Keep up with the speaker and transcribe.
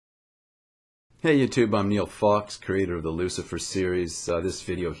Hey YouTube, I'm Neil Fox, creator of the Lucifer series. This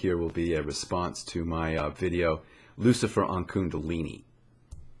video here will be a response to my video, Lucifer on Kundalini.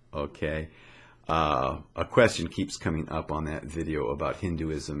 Okay, a question keeps coming up on that video about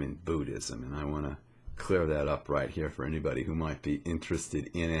Hinduism and Buddhism, and I want to clear that up right here for anybody who might be interested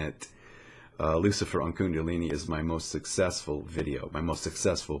in it. Lucifer on Kundalini is my most successful video, my most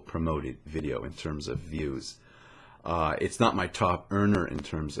successful promoted video in terms of views. It's not my top earner in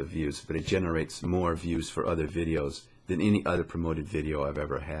terms of views, but it generates more views for other videos than any other promoted video I've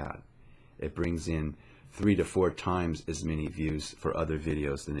ever had. It brings in 3 to 4 times as many views for other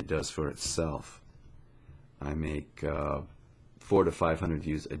videos than it does for itself. I make 400 to 500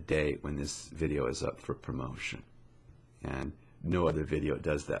 views a day when this video is up for promotion, and no other video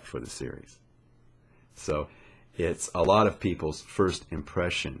does that for the series. So it's a lot of people's first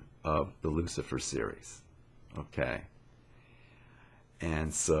impression of the Lucifer series. Okay,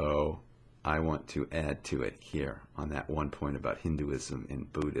 and so I want to add to it here on that one point about Hinduism and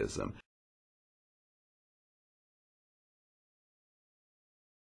Buddhism.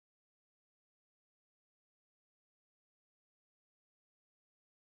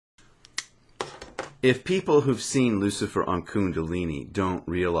 If people who've seen Lucifer on Kundalini don't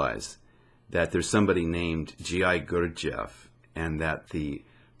realize that there's somebody named G.I. Gurdjieff, and that the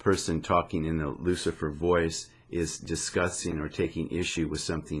person talking in the Lucifer voice is discussing or taking issue with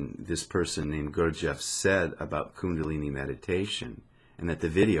something this person named Gurdjieff said about Kundalini meditation, and that the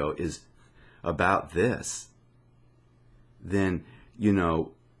video is about this, then, you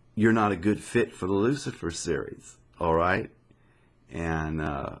know, you're not a good fit for the Lucifer series, all right? And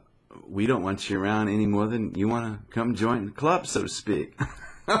we don't want you around any more than you want to come join the club, so to speak.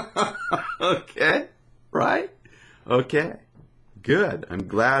 Okay? Right? Okay. Good. I'm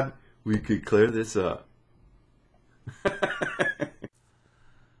glad we could clear this up.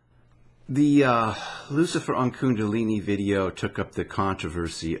 The Lucifer on Kundalini video took up the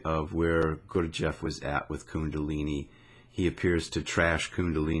controversy of where Gurdjieff was at with Kundalini. He appears to trash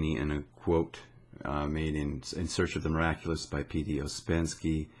Kundalini in a quote made in Search of the Miraculous by P.D.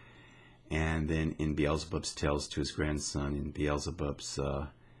 Ouspensky, and then in Beelzebub's Tales to his grandson in Beelzebub's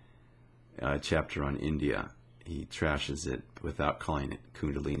chapter on India. He trashes it without calling it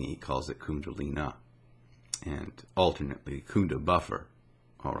Kundalini. He calls it Kundalina, and alternately Kunda Buffer.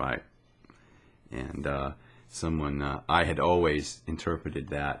 All right. And I had always interpreted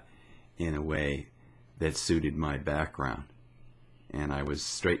that in a way that suited my background, and I was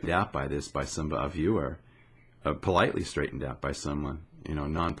straightened out by this by a viewer, politely straightened out by someone, you know,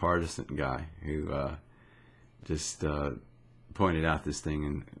 nonpartisan guy who just pointed out this thing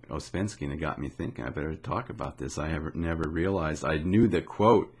in Ouspensky, and it got me thinking, I better talk about this. I never realized, I knew the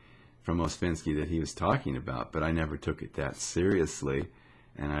quote from Ouspensky that he was talking about, but I never took it that seriously,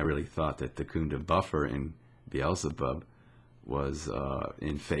 and I really thought that the Kunda Buffer in Beelzebub was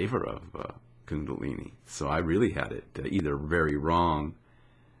in favor of Kundalini. So I really had it either very wrong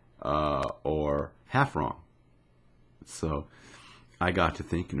or half wrong. So I got to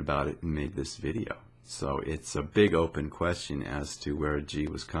thinking about it and made this video. So it's a big open question as to where G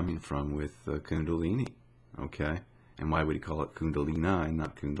was coming from with Kundalini, okay? And why would he call it Kundalina and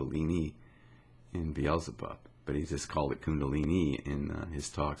not Kundalini in Beelzebub? But he just called it Kundalini in his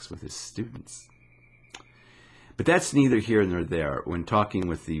talks with his students. But that's neither here nor there. When talking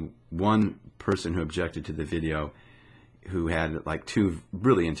with the one person who objected to the video, who had like 2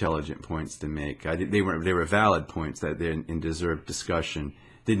 really intelligent points to make, they were valid points that they deserved discussion.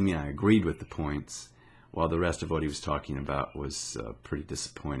 Didn't mean I agreed with the points, while the rest of what he was talking about was pretty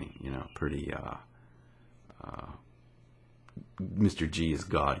disappointing, you know, pretty Mr. G is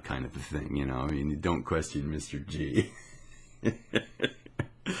God kind of a thing, you know. I mean, you don't question Mr. G.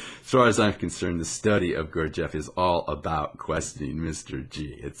 As far as I'm concerned, the study of Gurdjieff is all about questioning Mr.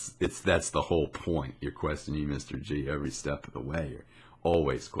 G. That's the whole point. You're questioning Mr. G every step of the way. You're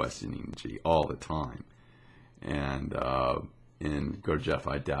always questioning G all the time. And Gurdjieff,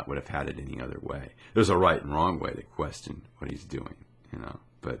 I doubt, would have had it any other way. There's a right and wrong way to question what he's doing, you know,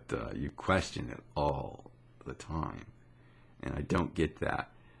 but you question it all the time. And I don't get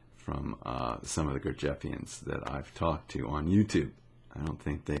that from some of the Gurdjieffians that I've talked to on YouTube. I don't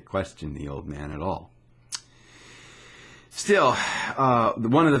think they question the old man at all. Still,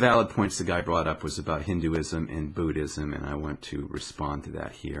 one of the valid points the guy brought up was about Hinduism and Buddhism, and I want to respond to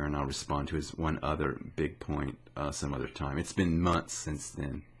that here, and I'll respond to his one other big point some other time. It's been months since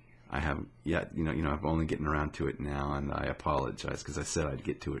then. I haven't yet, you know, I'm only getting around to it now, and I apologize because I said I'd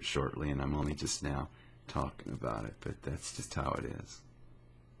get to it shortly, and I'm only just now talking about it, but that's just how it is.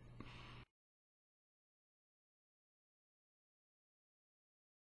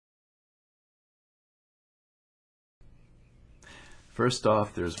 First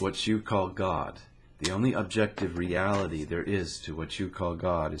off, there's what you call God. The only objective reality there is to what you call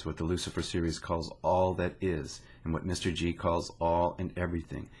God is what the Lucifer series calls all that is, and what Mr. G calls all and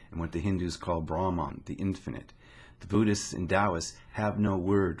everything, and what the Hindus call Brahman, the infinite. The Buddhists and Taoists have no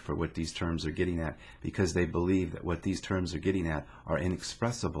word for what these terms are getting at, because they believe that what these terms are getting at are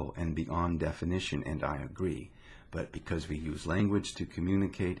inexpressible and beyond definition, and I agree. But because we use language to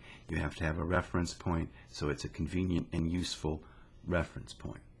communicate, you have to have a reference point, so it's a convenient and useful reference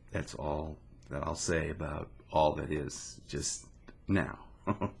point. That's all that I'll say about all that is just now.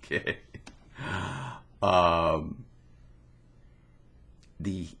 Okay.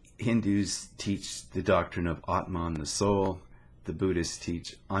 The Hindus teach the doctrine of Atman, the soul. The Buddhists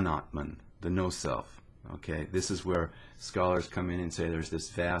teach Anatman, the no-self. Okay, this is where scholars come in and say there's this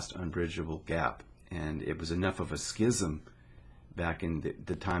vast, unbridgeable gap. And it was enough of a schism back in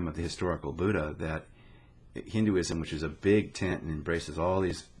the time of the historical Buddha that Hinduism, which is a big tent and embraces all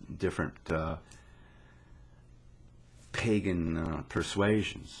these different pagan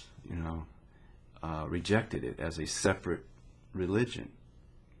persuasions, rejected it as a separate religion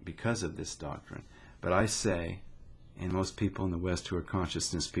because of this doctrine. But I say, and most people in the West who are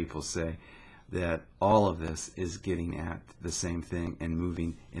consciousness people say, that all of this is getting at the same thing and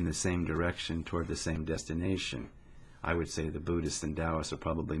moving in the same direction toward the same destination. I would say the Buddhists and Taoists are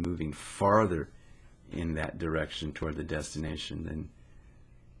probably moving farther in that direction toward the destination than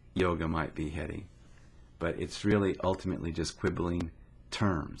yoga might be heading. But it's really ultimately just quibbling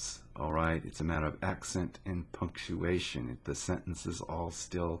terms, all right? It's a matter of accent and punctuation. The sentence is all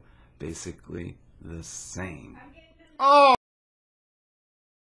still basically the same. Oh!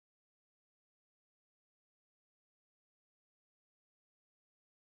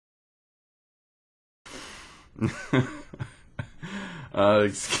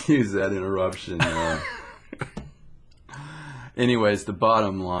 Excuse that interruption. Anyways, the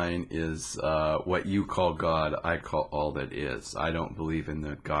bottom line is what you call God, I call all that is. I don't believe in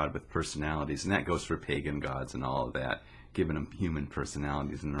the God with personalities, and that goes for pagan gods and all of that, giving them human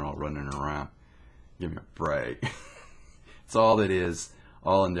personalities and they're all running around. Give me a break. It's all that is,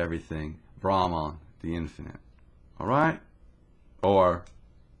 all and everything. Brahman, the infinite. All right? Or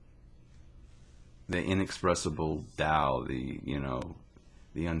the inexpressible Tao, the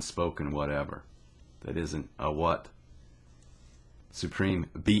unspoken whatever. That isn't a what? Supreme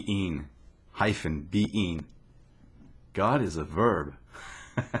being, being. God is a verb.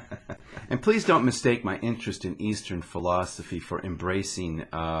 And please don't mistake my interest in Eastern philosophy for embracing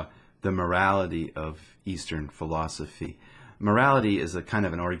the morality of Eastern philosophy. Morality is a kind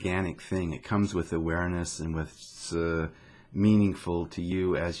of an organic thing. It comes with awareness and what's meaningful to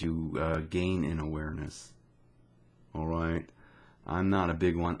you as you gain in awareness. All right? I'm not a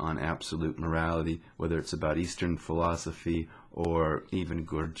big one on absolute morality, whether it's about Eastern philosophy or even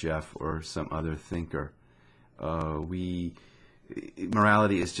Gurdjieff or some other thinker.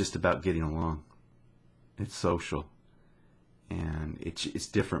 Morality is just about getting along. It's social. And it's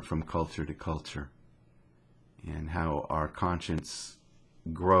different from culture to culture. And how our conscience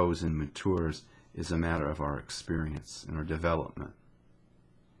grows and matures is a matter of our experience and our development.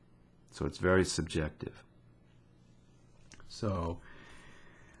 So it's very subjective. So,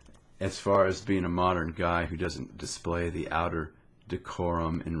 as far as being a modern guy who doesn't display the outer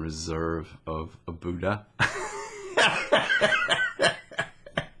decorum and reserve of a Buddha,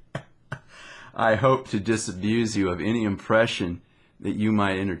 I hope to disabuse you of any impression that you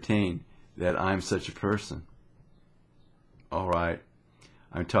might entertain that I'm such a person. All right.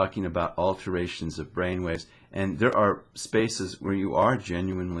 I'm talking about alterations of brainwaves. And there are spaces where you are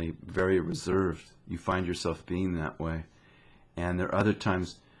genuinely very reserved. You find yourself being that way. And there are other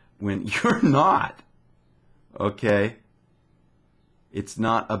times when you're not. Okay? It's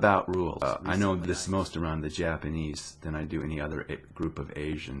not about rules. I know this most around the Japanese than I do any other group of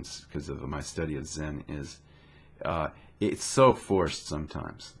Asians because of my study of Zen. It's so forced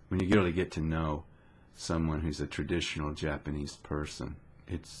sometimes. When you really get to know someone who's a traditional Japanese person,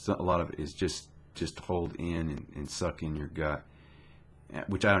 a lot of it is just hold in and suck in your gut,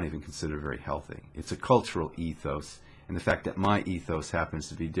 which I don't even consider very healthy. It's a cultural ethos, and the fact that my ethos happens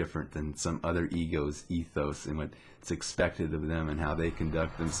to be different than some other ego's ethos and what's expected of them and how they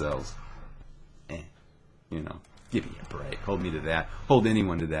conduct themselves. Give me a break. Hold me to that. Hold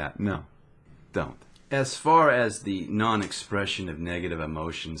anyone to that. No, don't. As far as the non-expression of negative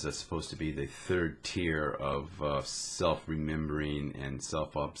emotions, that's supposed to be the third tier of self-remembering and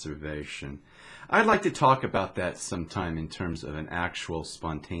self-observation, I'd like to talk about that sometime in terms of an actual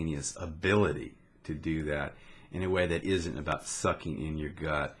spontaneous ability to do that in a way that isn't about sucking in your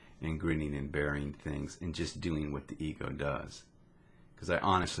gut and grinning and bearing things and just doing what the ego does. because I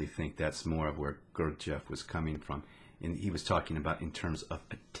honestly think that's more of where Gurdjieff was coming from. And he was talking about in terms of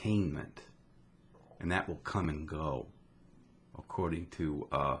attainment, and that will come and go according to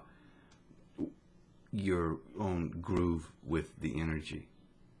your own groove with the energy.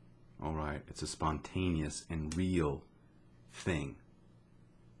 All right, it's a spontaneous and real thing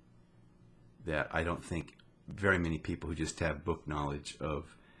that I don't think very many people who just have book knowledge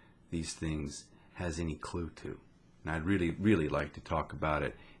of these things has any clue to. And I'd really, really like to talk about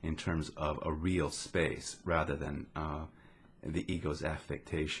it in terms of a real space rather than the ego's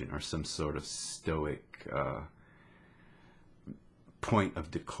affectation or some sort of stoic point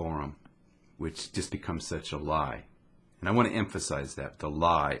of decorum, which just becomes such a lie. And I want to emphasize that, the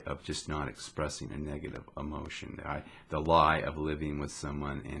lie of just not expressing a negative emotion, the lie of living with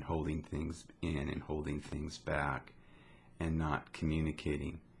someone and holding things in and holding things back and not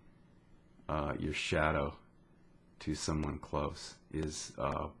communicating your shadow to someone close is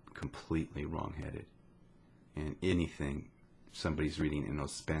completely wrong-headed. And anything somebody's reading in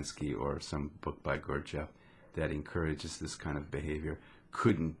Ouspensky or some book by Gurdjieff that encourages this kind of behavior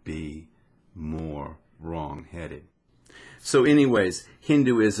couldn't be more wrong-headed. So anyways,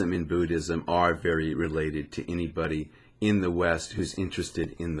 Hinduism and Buddhism are very related to anybody in the West who's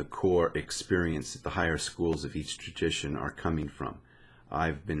interested in the core experience that the higher schools of each tradition are coming from.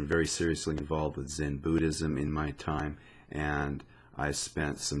 I've been very seriously involved with Zen Buddhism in my time, and I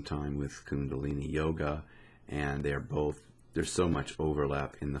spent some time with Kundalini Yoga, and there's so much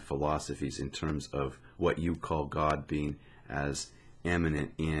overlap in the philosophies in terms of what you call God being as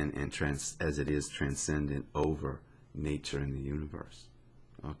eminent in and as it is transcendent over nature and the universe.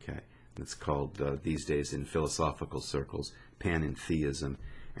 Okay, it's called these days in philosophical circles panentheism,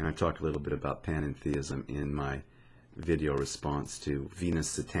 and I talk a little bit about panentheism in my video response to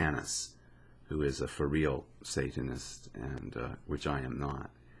Venus Satanas, who is a for real Satanist, and which I am not.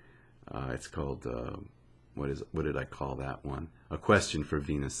 It's called what did I call that one? A Question for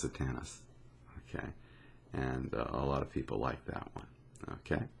Venus Satanas. Okay, and a lot of people like that one.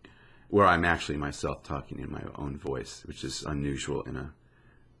 Okay, where I'm actually myself talking in my own voice, which is unusual in a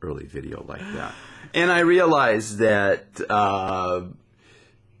early video like that. And I realize that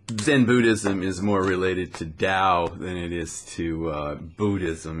Zen Buddhism is more related to Tao than it is to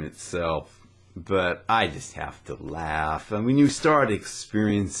Buddhism itself. But I just have to laugh. And when you start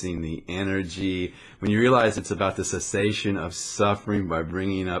experiencing the energy, when you realize it's about the cessation of suffering by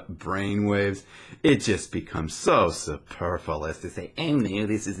bringing up brain waves, it just becomes so superfluous to say, oh no,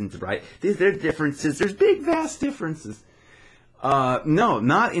 this isn't right. There are differences. There's big, vast differences. No,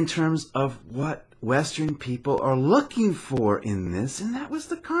 not in terms of what Western people are looking for in this, and that was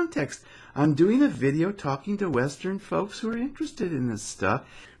the context. I'm doing a video talking to Western folks who are interested in this stuff.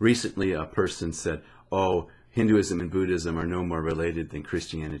 Recently, a person said, oh, Hinduism and Buddhism are no more related than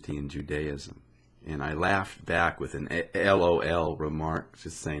Christianity and Judaism. And I laughed back with an LOL remark,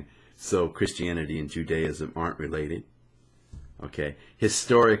 just saying, so Christianity and Judaism aren't related? Okay,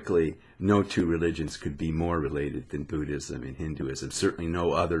 historically, no two religions could be more related than Buddhism and Hinduism. Certainly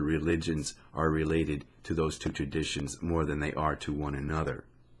no other religions are related to those two traditions more than they are to one another.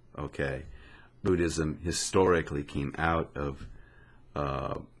 Okay, Buddhism historically came out of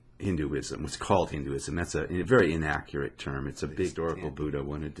Hinduism. What's called Hinduism. That's a very inaccurate term. It's a big historical Buddha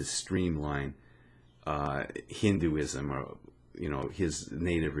wanted to streamline Hinduism, or his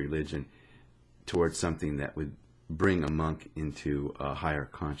native religion, towards something that would bring a monk into a higher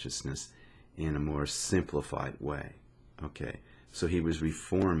consciousness in a more simplified way. Okay, so he was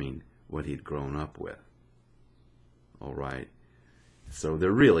reforming what he'd grown up with. All right. So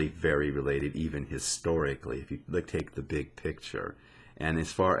they're really very related, even historically, if you take the big picture. And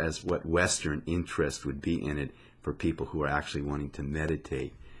as far as what Western interest would be in it for people who are actually wanting to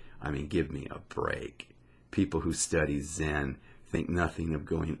meditate, I mean, give me a break. People who study Zen think nothing of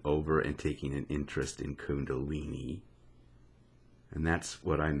going over and taking an interest in Kundalini. And that's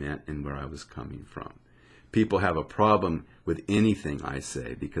what I meant and where I was coming from. People have a problem with anything I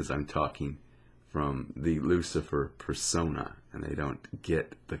say because I'm talking from the Lucifer persona, and they don't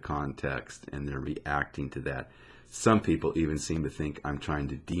get the context, and they're reacting to that. Some people even seem to think I'm trying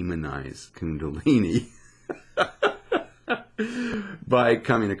to demonize Kundalini by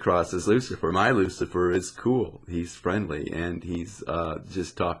coming across as Lucifer. My Lucifer is cool. He's friendly, and he's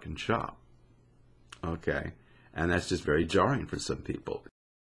just talking shop. Okay, and that's just very jarring for some people.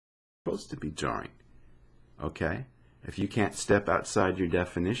 It's supposed to be jarring. Okay, if you can't step outside your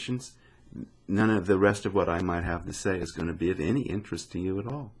definitions, none of the rest of what I might have to say is going to be of any interest to you at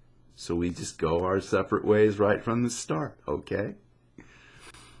all. So we just go our separate ways right from the start, okay?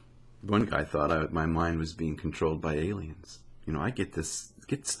 One guy thought my mind was being controlled by aliens. You know, I get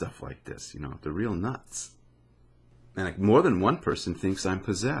stuff like this, you know, the real nuts. And like more than one person thinks I'm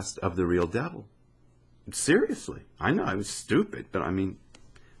possessed of the real devil. Seriously. I know I was stupid, but I mean,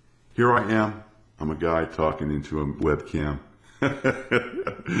 here I am. I'm a guy talking into a webcam.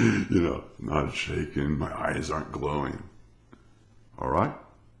 You know, not shaking. My eyes aren't glowing. All right?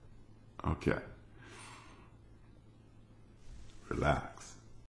 Okay. Relax.